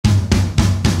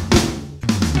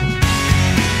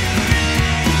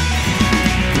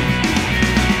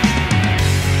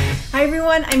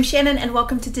everyone, I'm Shannon and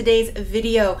welcome to today's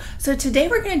video. So today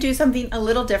we're going to do something a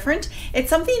little different. It's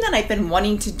something that I've been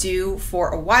wanting to do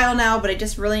for a while now, but I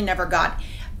just really never got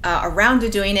around to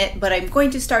doing it. But I'm going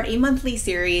to start a monthly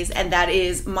series, and that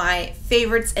is my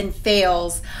favorites and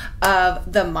fails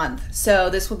of the month. So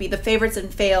this will be the favorites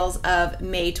and fails of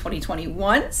May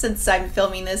 2021, since I'm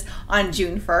filming this on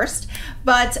June 1st.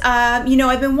 But you know,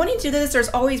 I've been wanting to do this. There's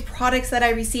always products that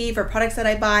I receive or products that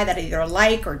I buy that I either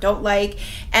like or don't like,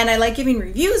 and I like giving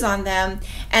reviews on them.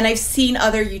 And I've seen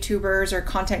other YouTubers or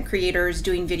content creators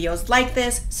doing videos like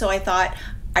this, so I thought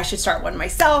I should start one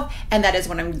myself, and that is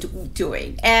what I'm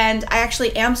doing. And I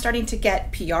actually am starting to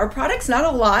get PR products, not a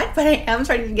lot, but I am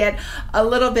starting to get a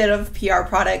little bit of PR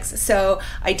products. So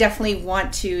I definitely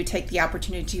want to take the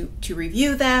opportunity to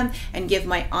review them and give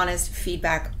my honest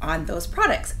feedback on those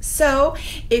products. So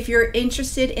if you're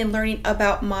interested in learning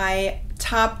about my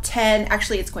top 10,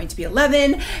 actually it's going to be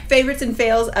 11 favorites and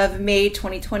fails of May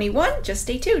 2021, just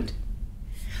stay tuned.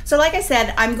 So like I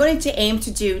said, I'm going to aim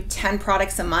to do 10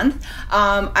 products a month.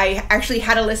 I actually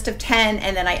had a list of 10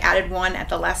 and then I added one at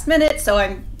the last minute, so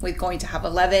I'm going to have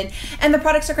 11. And the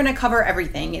products are going to cover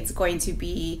everything. It's going to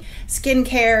be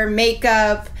skincare,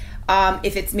 makeup,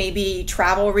 if it's maybe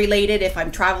travel related, if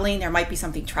I'm traveling, there might be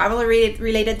something travel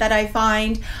related that I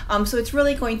find. So it's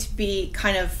really going to be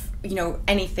kind of, you know,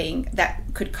 anything that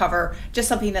could cover just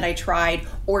something that I tried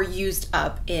or used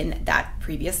up in that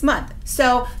previous month.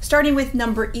 So starting with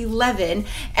number 11,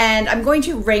 and I'm going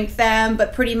to rank them,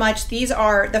 but pretty much these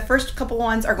are, the first couple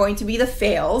ones are going to be the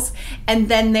fails, and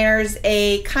then there's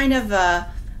a kind of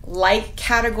a like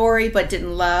category but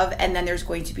didn't love, and then there's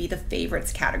going to be the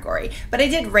favorites category. But I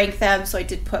did rank them, so I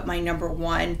did put my number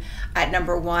one at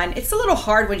number one. It's a little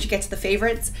hard once you get to the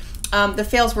favorites. The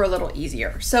fails were a little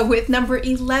easier. So with number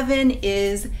 11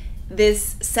 is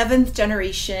this 7th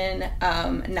generation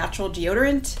natural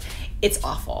deodorant. It's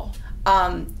awful.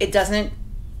 It doesn't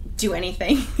do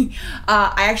anything.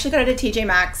 I actually got it at TJ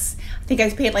Maxx. I think I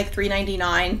paid like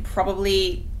 $3.99.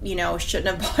 Probably, you know,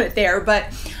 shouldn't have bought it there,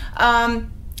 but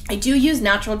I do use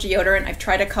natural deodorant. I've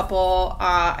tried a couple.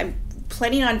 I'm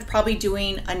planning on probably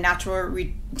doing a natural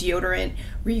deodorant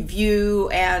review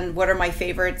and what are my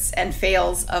favorites and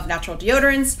fails of natural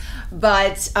deodorants,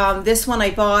 but this one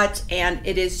I bought and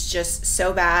it is just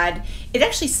so bad. It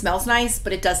actually smells nice,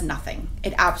 but it does nothing.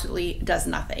 It absolutely does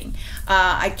nothing.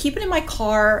 I keep it in my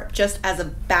car just as a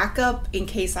backup in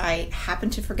case I happen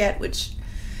to forget, which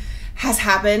has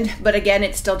happened, but again,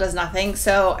 it still does nothing,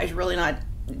 so I'm really not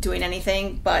doing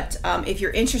anything. But if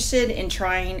you're interested in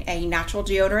trying a natural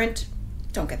deodorant,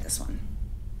 don't get this one.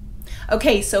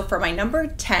 Okay, so for my number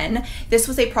 10, this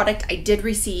was a product I did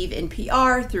receive in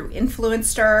PR through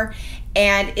Influencer,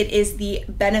 and it is the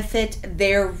Benefit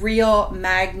Their Real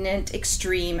Magnet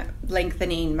Extreme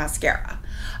Lengthening Mascara.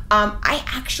 I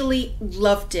actually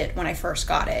loved it when I first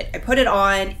got it. I put it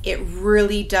on, it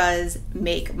really does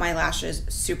make my lashes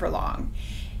super long.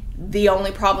 The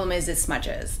only problem is it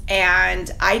smudges, and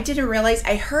I didn't realize,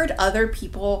 I heard other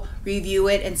people review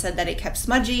it and said that it kept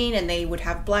smudging and they would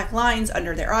have black lines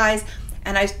under their eyes,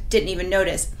 and I didn't even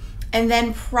notice. And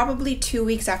then probably 2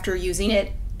 weeks after using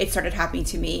it, it started happening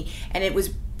to me, and it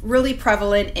was really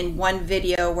prevalent in one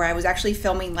video where I was actually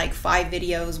filming like 5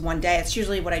 videos one day. It's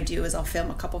usually what I do, is I'll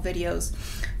film a couple videos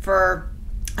for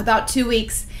about 2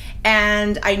 weeks,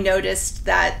 and I noticed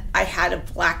that I had a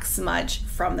black smudge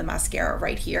from the mascara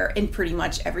right here in pretty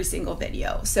much every single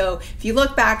video. So if you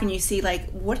look back and you see like,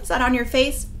 what is that on your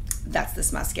face? That's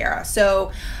this mascara.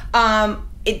 So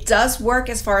it does work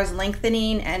as far as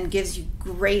lengthening and gives you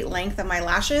great length on my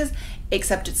lashes,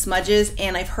 except it smudges,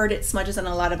 and I've heard it smudges on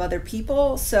a lot of other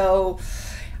people. So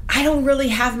I don't really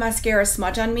have mascara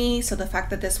smudge on me, so the fact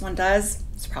that this one does,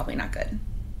 it's probably not good.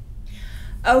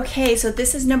 Okay, so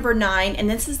this is number 9, and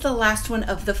this is the last one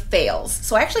of the fails.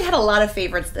 So I actually had a lot of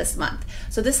favorites this month.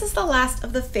 So this is the last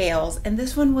of the fails, and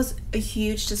this one was a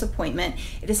huge disappointment.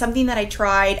 It is something that I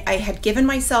tried. I had given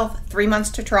myself 3 months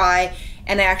to try,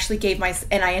 and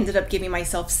I ended up giving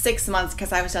myself 6 months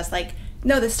because I was just like,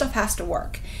 no, this stuff has to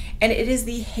work. And it is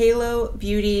the Halo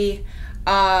Beauty,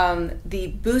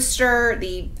 the booster,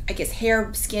 I guess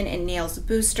hair, skin, and nails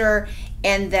booster.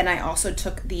 And then I also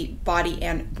took the body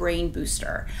and brain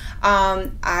booster.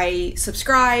 I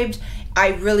subscribed.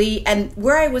 And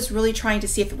where I was really trying to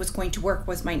see if it was going to work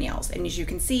was my nails. And as you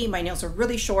can see, my nails are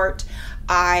really short.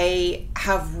 I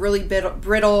have really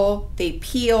brittle, they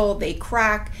peel, they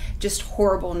crack, just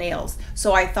horrible nails.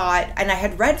 So I thought, and I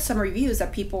had read some reviews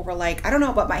that people were like, I don't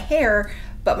know about my hair,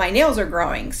 but my nails are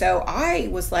growing. So I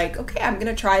was like, okay, I'm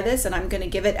gonna try this, and I'm gonna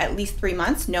give it at least 3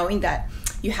 months, knowing that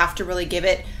you have to really give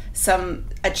it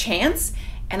a chance.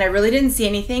 and I really didn't see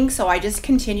anything, so I just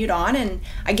continued on, and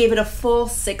I gave it a full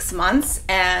 6 months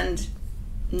and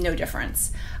no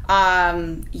difference.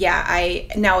 Yeah,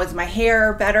 now is my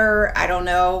hair better? I don't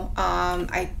know.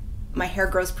 My hair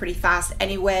grows pretty fast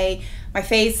anyway. My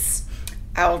face,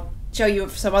 I'll show you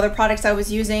some other products I was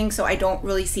using, so I don't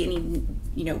really see any,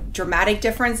 you know, dramatic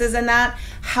differences in that.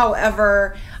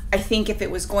 However, I think if it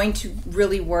was going to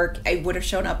really work, it would have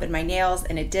shown up in my nails,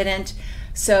 and it didn't.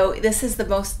 So this is the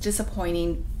most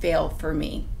disappointing fail for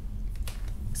me.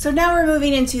 So now we're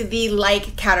moving into the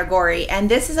like category,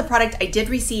 and this is a product I did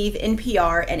receive in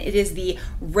PR, and it is the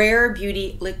Rare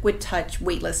Beauty Liquid Touch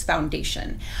Weightless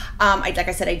Foundation. Like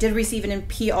I said, I did receive it in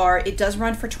PR. It does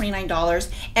run for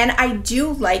 $29, and I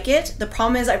do like it. The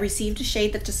problem is I received a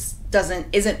shade that just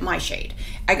isn't my shade.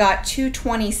 I got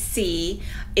 220C.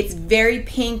 It's very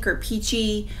pink or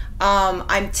peachy.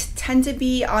 I tend to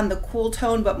be on the cool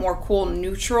tone, but more cool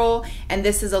neutral, and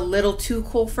this is a little too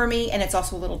cool for me, and it's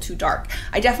also a little too dark.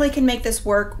 I definitely can make this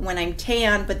work when I'm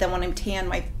tan, but then when I'm tan,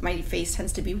 my face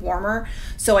tends to be warmer,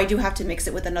 so I do have to mix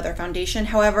it with another foundation.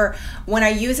 However, when I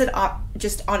use it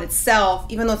just on itself,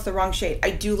 even though it's the wrong shade, I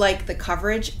do like the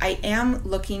coverage. I am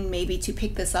looking maybe to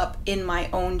pick this up in my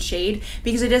own shade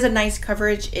because it is a nice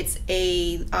coverage. It's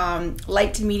a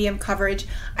light to medium coverage.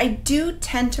 I do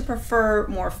tend to prefer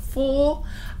more full,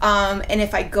 and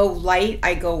if I go light,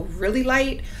 I go really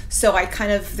light. So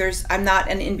I'm not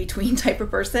an in-between type of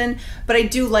person, but I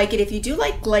do like it. If you do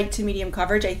like light to medium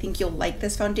coverage, I think you'll like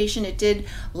this foundation. It did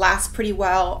last pretty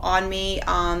well on me,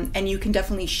 and you can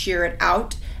definitely sheer it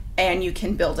out and you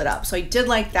can build it up. So I did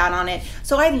like that on it.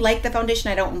 So I like the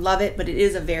foundation. I don't love it, but it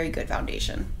is a very good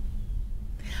foundation.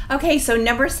 Okay, so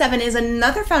number 7 is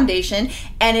another foundation,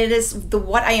 and it is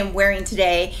what I am wearing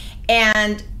today,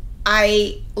 and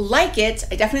I like it.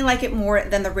 I definitely like it more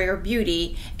than the Rare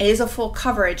Beauty. It is a full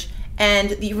coverage,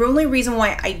 and the only reason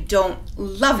why I don't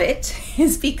love it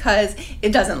is because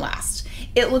it doesn't last.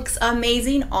 It looks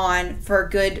amazing on for a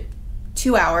good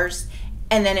 2 hours,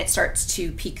 and then it starts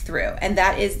to peek through, and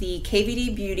that is the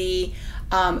KVD Beauty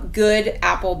Good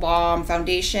Apple Balm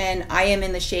Foundation. I am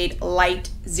in the shade Light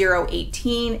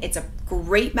 018. It's a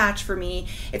great match for me.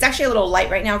 It's actually a little light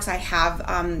right now because I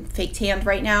have fake tanned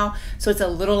right now, so it's a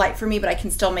little light for me, but I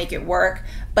can still make it work.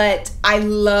 But I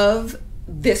love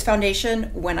this foundation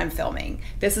when I'm filming.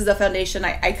 This is a foundation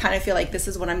I kind of feel like this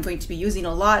is what I'm going to be using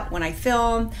a lot when I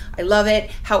film. I love it.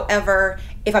 However,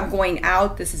 if I'm going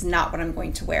out, this is not what I'm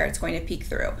going to wear. It's going to peek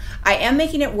through. I am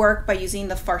making it work by using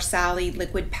the Farsali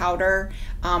liquid powder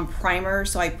primer.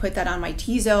 So I put that on my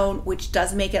T-zone, which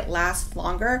does make it last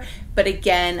longer. But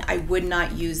again, I would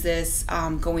not use this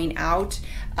going out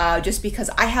just because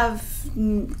I have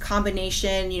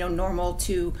combination, you know, normal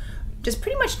to just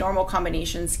pretty much normal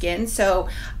combination skin. So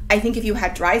I think if you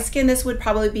had dry skin, this would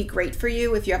probably be great for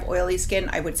you. If you have oily skin,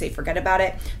 I would say forget about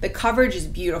it. The coverage is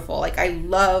beautiful. Like, I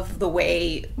love the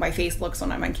way my face looks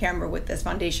when I'm on camera with this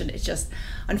foundation. It's just,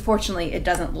 unfortunately, it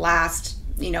doesn't last,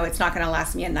 you know, it's not gonna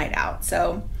last me a night out.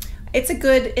 So it's a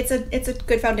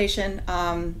good foundation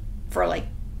for like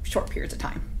short periods of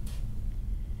time.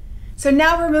 So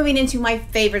now we're moving into my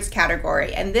favorites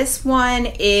category, and this one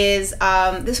is,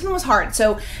 this one was hard.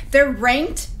 So they're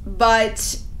ranked,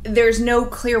 but there's no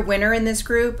clear winner in this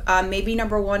group. Maybe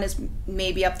number 1 is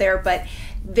maybe up there, but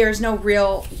there's no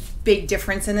real big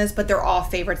difference in this, but they're all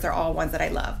favorites. They're all ones that I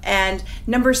love. And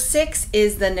number 6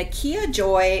 is the Nakia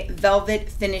Joy Velvet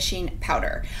Finishing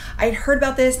Powder. I'd heard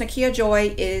about this. Nakia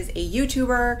Joy is a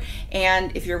YouTuber,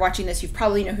 and if you're watching this, you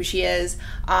probably know who she is.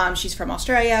 She's from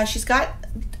Australia. She's got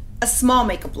a small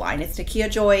makeup line. It's Nakia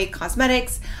Joy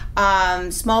Cosmetics,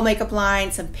 small makeup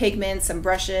line, some pigments, some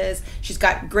brushes. She's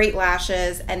got great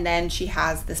lashes, and then she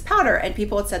has this powder, and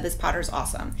people had said this powder is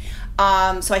awesome.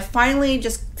 So I finally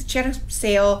she had a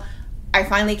sale. I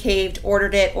finally caved,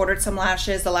 ordered some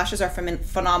lashes. The lashes are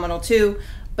phenomenal too,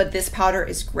 but this powder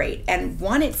is great. And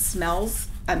one, it smells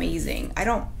amazing. I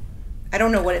don't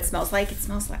know what it smells like. It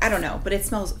smells like, I don't know, but it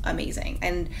smells amazing.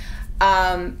 And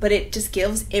but it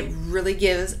really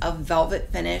gives a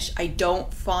velvet finish. I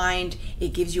don't find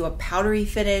it gives you a powdery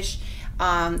finish.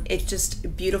 It's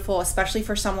just beautiful, especially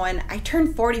for someone. I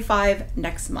turn 45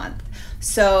 next month,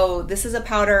 so this is a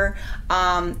powder.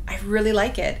 I really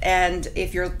like it, and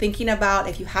if you're thinking about,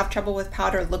 if you have trouble with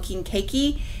powder looking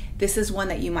cakey, this is one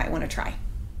that you might want to try.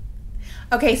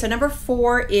 Okay, so number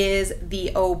 4 is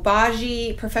the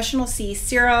Obagi Professional C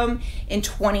Serum in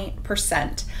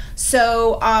 20%.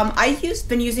 So I've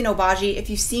been using Obagi. If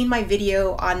you've seen my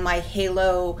video on my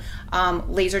Halo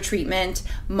laser treatment,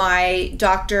 my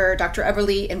Dr.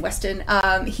 Everly in Weston,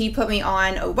 he put me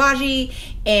on Obagi,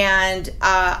 and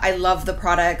I love the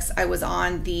products. I was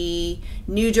on the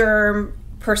New Derm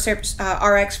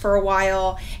RX for a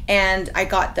while, and I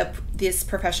got this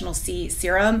Professional C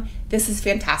Serum. This is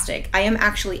fantastic. I am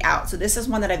actually out. So this is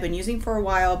one that I've been using for a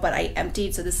while, but I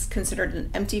emptied. So this is considered an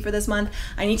empty for this month.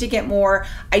 I need to get more.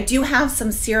 I do have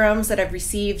some serums that I've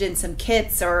received in some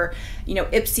kits or,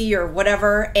 Ipsy or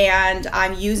whatever, and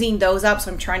I'm using those up.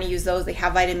 So I'm trying to use those. They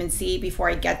have vitamin C before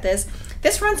I get this.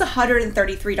 This runs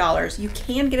 $133. You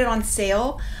can get it on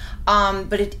sale,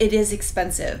 but it is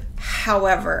expensive.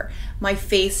 However, my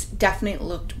face definitely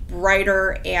looked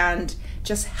brighter and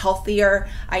just healthier.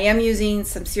 I am using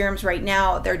some serums right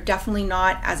now. They're definitely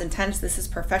not as intense. This is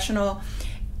professional.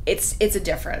 It's a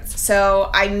difference. So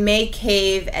I may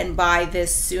cave and buy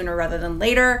this sooner rather than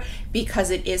later because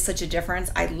it is such a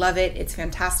difference. I love it. It's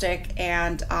fantastic,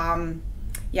 and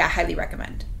yeah, highly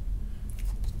recommend.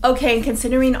 Okay, and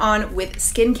continuing on with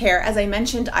skincare, as I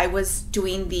mentioned, I was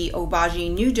doing the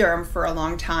Obagi New Derm for a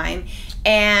long time,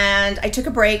 and I took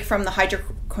a break from the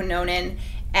hydroquinone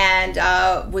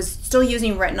and was still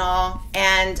using retinol,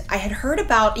 and I had heard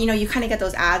about, you kind of get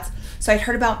those ads, so I'd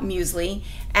heard about Muesli,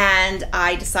 and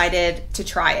I decided to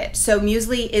try it. So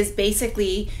Muesli is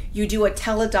basically, you do a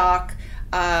teledoc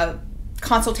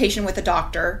consultation with a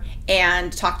doctor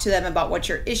and talk to them about what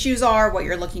your issues are, what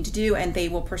you're looking to do, and they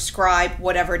will prescribe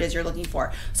whatever it is you're looking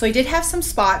for. So I did have some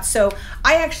spots, so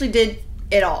I actually did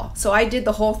it all. So I did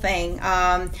the whole thing.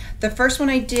 The first one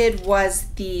I did was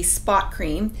the spot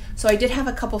cream. So I did have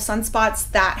a couple sunspots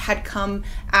that had come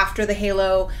after the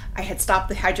Halo. I had stopped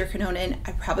the hydroquinone.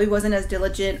 I probably wasn't as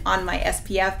diligent on my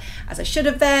SPF as I should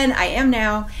have been. I am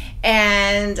now.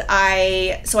 And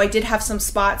so I did have some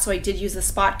spots, so I did use the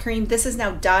spot cream. This is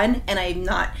now done, and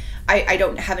I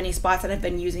don't have any spots, and I've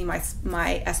been using my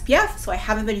SPF, so I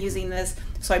haven't been using this.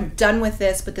 So I'm done with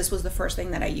this, but this was the first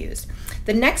thing that I used.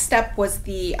 The next step was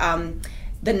the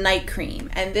night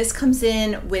cream, and this comes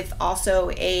in with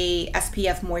also a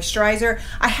SPF moisturizer.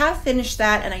 I have finished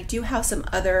that, and I do have some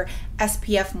other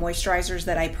SPF moisturizers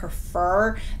that I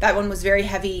prefer. That one was very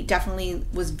heavy, definitely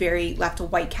left a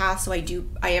white cast, so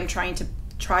I am trying to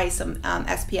try some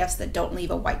SPFs that don't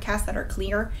leave a white cast, that are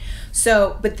clear.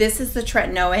 So, but this is the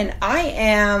tretinoin.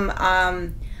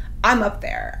 I'm up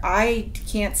there. I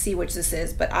can't see which this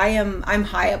is, but I'm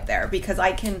high up there because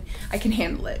I can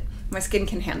handle it. My skin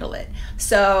can handle it.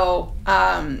 So,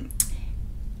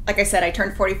 like I said, I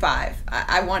turned 45.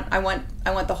 I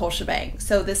want the whole shebang.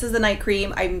 So this is the night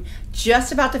cream. I'm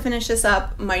just about to finish this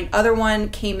up. My other one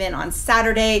came in on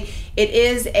Saturday. It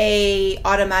is a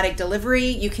automatic delivery.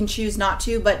 You can choose not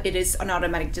to, but it is an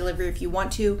automatic delivery if you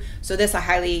want to. So this I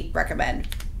highly recommend.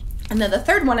 And then the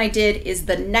third one I did is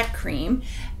the neck cream.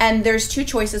 And there's two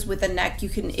choices with the neck. You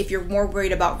can, if you're more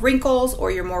worried about wrinkles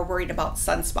or you're more worried about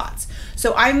sunspots.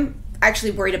 So I'm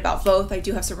actually worried about both. I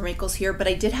do have some wrinkles here, but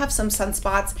I did have some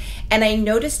sunspots, and I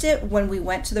noticed it when we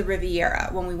went to the Riviera.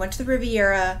 When we went to the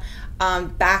Riviera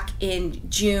back in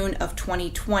June of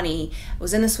 2020, I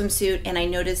was in the swimsuit, and I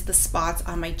noticed the spots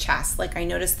on my chest. Like, I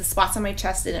noticed the spots on my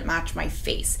chest didn't match my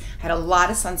face. I had a lot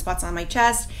of sunspots on my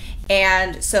chest,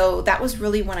 and so that was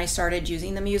really when I started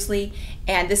using the Muesli.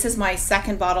 And this is my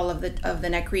second bottle of the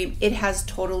neck cream. It has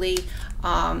totally,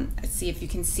 let's see if you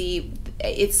can see,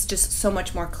 it's just so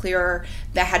much more clearer.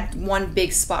 That had one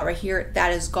big spot right here,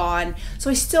 that is gone. So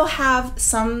I still have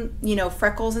some,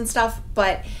 freckles and stuff,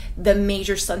 but the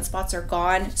major sunspots are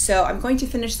gone. So I'm going to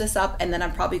finish this up, and then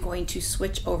I'm probably going to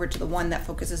switch over to the one that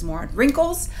focuses more on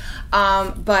wrinkles.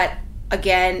 But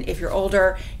again, if you're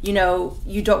older, you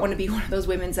don't want to be one of those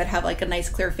women that have like a nice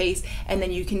clear face and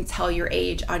then you can tell your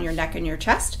age on your neck and your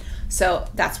chest. So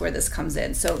that's where this comes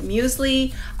in. So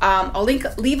Muesli, I'll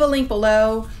leave a link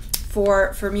below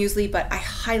for Muesli, but I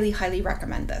highly, highly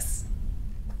recommend this.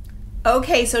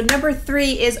 Okay, so number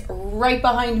 3 is right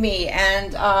behind me,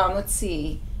 and let's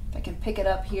see if I can pick it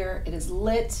up here. It is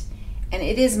lit, and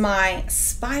it is my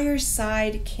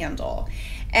Spireside candle.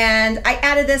 And I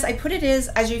added this, I put it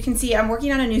as you can see, I'm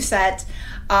working on a new set,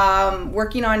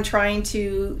 working on trying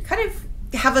to kind of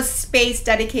have a space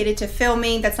dedicated to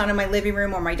filming that's not in my living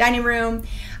room or my dining room.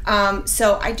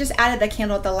 So I just added the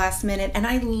candle at the last minute, and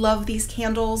I love these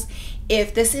candles.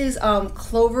 If this is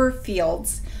Clover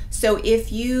Fields, so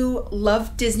if you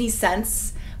love Disney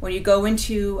scents, when you go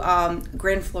into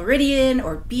Grand Floridian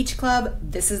or Beach Club,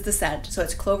 this is the scent. So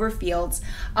it's Clover Fields.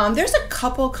 There's a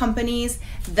couple companies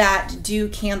that do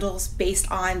candles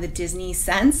based on the Disney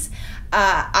scents.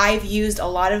 I've used a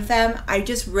lot of them. I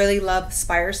just really love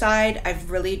Spireside.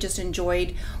 I've really just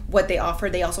enjoyed what they offer.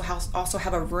 They also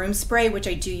have a room spray, which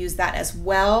I do use that as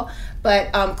well.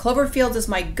 But Clover Fields is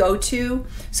my go-to,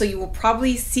 so you will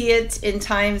probably see it in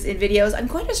videos. I'm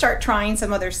going to start trying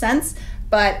some other scents,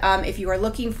 but if you are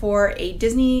looking for a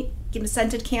Disney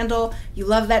scented candle, you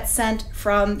love that scent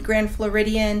from Grand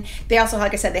Floridian. They also,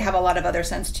 like I said, they have a lot of other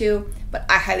scents too, but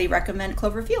I highly recommend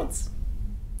Clover Fields.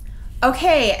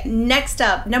 Okay, next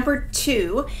up, number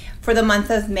 2 for the month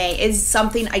of May is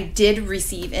something I did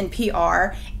receive in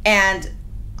PR, and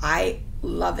I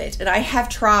love it. And I have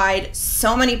tried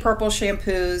so many purple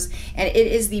shampoos, and it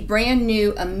is the brand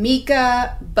new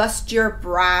Amika Bust Your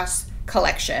Brass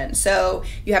collection. So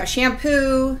you have a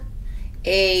shampoo,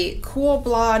 a Cool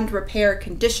Blonde Repair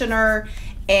conditioner,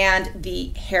 and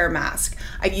the hair mask.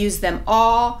 I've used them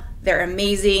all. They're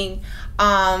amazing.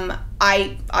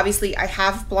 I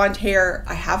have blonde hair,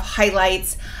 I have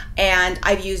highlights, and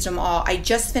I've used them all. I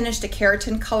just finished a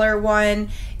keratin color one.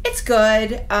 It's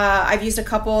good. I've used a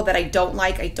couple that I don't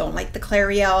like. I don't like the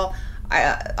Clairol.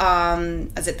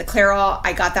 The Clairol?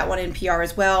 I got that one in PR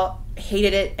as well.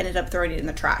 Hated it, ended up throwing it in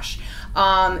the trash.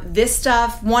 This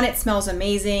stuff, one, it smells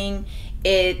amazing.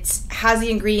 It has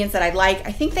the ingredients that I like.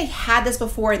 I think they had this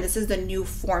before, and this is the new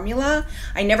formula.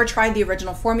 I never tried the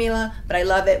original formula, but I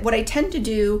love it. What I tend to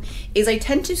do is I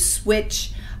tend to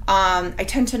switch. I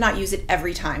tend to not use it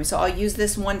every time. So I'll use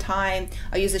this one time,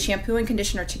 I'll use the shampoo and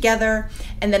conditioner together,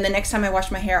 and then the next time I wash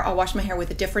my hair, I'll wash my hair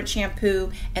with a different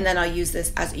shampoo, and then I'll use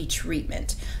this as a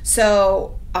treatment.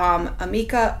 So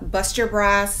Amika Bust Your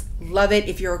Brass, love it.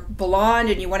 If you're blonde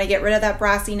and you want to get rid of that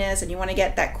brassiness and you want to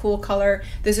get that cool color,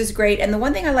 this is great. And the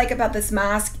one thing I like about this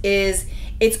mask is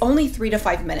it's only 3 to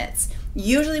 5 minutes.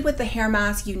 Usually with the hair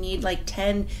mask, you need like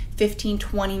 10, 15,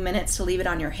 20 minutes to leave it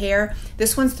on your hair.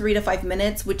 This one's 3 to 5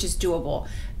 minutes, which is doable.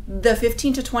 The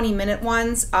 15 to 20 minute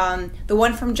ones, the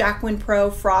one from Jacqueline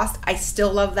Pro Frost, I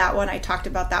still love that one. I talked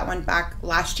about that one back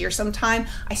last year sometime.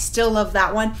 I still love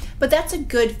that one, but that's a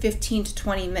good 15 to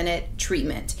 20 minute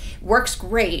treatment. Works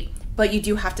great, but you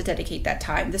do have to dedicate that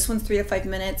time. This one's 3 to 5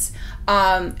 minutes,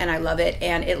 and I love it,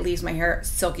 and it leaves my hair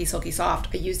silky, silky soft.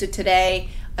 I used it today.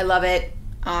 I love it.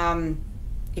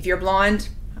 If you're blonde,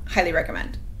 highly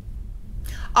recommend.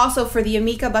 Also, for the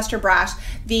Amika Bust Your Brass,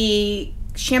 the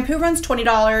shampoo runs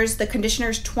 $20, the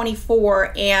conditioner's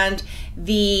 $24, and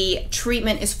the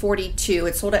treatment is $42.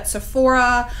 It's sold at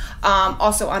Sephora,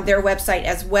 also on their website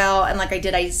as well. And like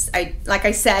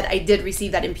I said, I did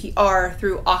receive that in PR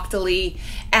through Octoly,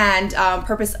 and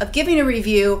purpose of giving a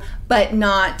review, but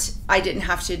not, I didn't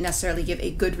have to necessarily give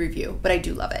a good review, but I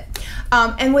do love it.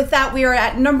 And with that, we are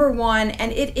at number 1,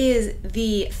 and it is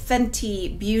the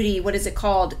Fenty Beauty, what is it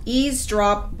called? Ease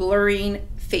Drop Blurring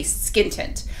Face Skin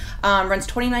Tint. Runs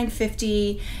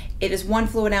 $29.50. It is 1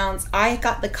 fluid ounce. I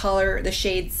got the color, the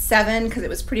shade 7, because it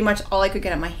was pretty much all I could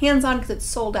get my hands on because it's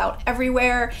sold out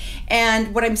everywhere.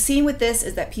 And what I'm seeing with this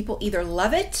is that people either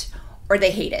love it or they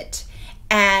hate it.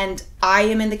 And I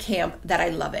am in the camp that I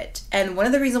love it. And one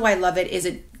of the reasons why I love it is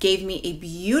it gave me a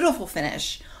beautiful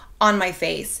finish on my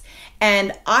face.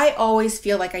 And I always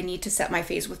feel like I need to set my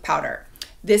face with powder.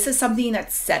 This is something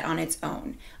that's set on its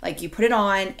own. Like, you put it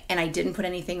on, and I didn't put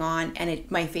anything on, and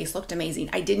my face looked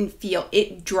amazing. I didn't feel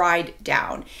it dried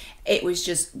down. It was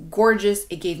just gorgeous.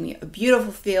 It gave me a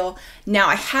beautiful feel. Now,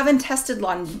 I haven't tested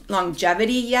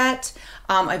longevity yet.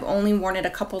 I've only worn it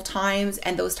a couple times,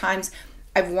 and those times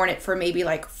I've worn it for maybe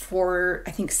like 4,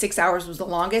 I think 6 hours was the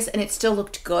longest, and it still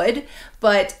looked good.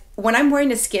 But when I'm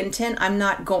wearing a skin tint, I'm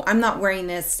not wearing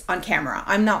this on camera.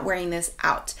 I'm not wearing this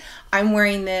out. I'm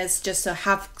wearing this just to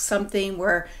have something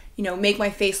where, make my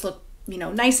face look,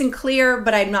 nice and clear,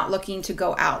 but I'm not looking to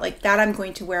go out like that. I'm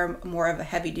going to wear more of a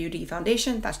heavy duty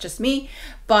foundation. That's just me.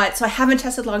 But so I haven't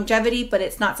tested longevity, but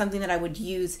it's not something that I would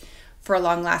use for a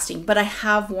long lasting, but I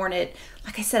have worn it.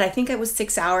 Like I said, I think it was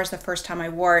 6 hours the first time I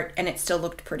wore it, and it still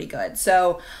looked pretty good.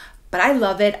 So, but I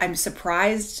love it. I'm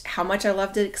surprised how much I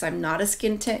loved it because I'm not a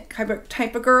skin tint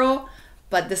type of girl,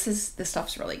 but this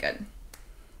stuff's really good.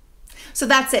 So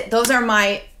that's it. Those are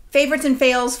my favorites and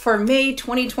fails for May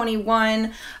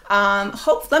 2021.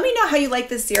 Let me know how you like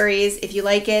this series, if you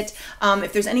like it,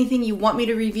 if there's anything you want me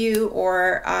to review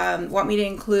or want me to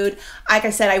include. Like I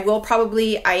said,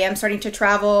 I am starting to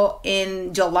travel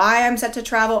in July. I'm set to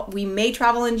travel. We may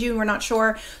travel in June, we're not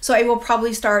sure. So I will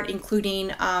probably start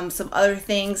including some other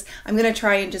things. I'm gonna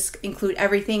try and just include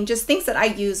everything, just things that I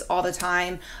use all the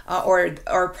time, or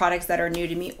products that are new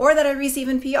to me or that I receive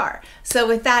in PR. So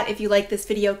with that, if you like this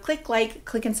video, click like,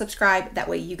 click and subscribe. That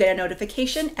way you get a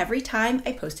notification every time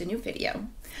I post a new video.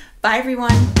 Bye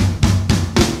everyone.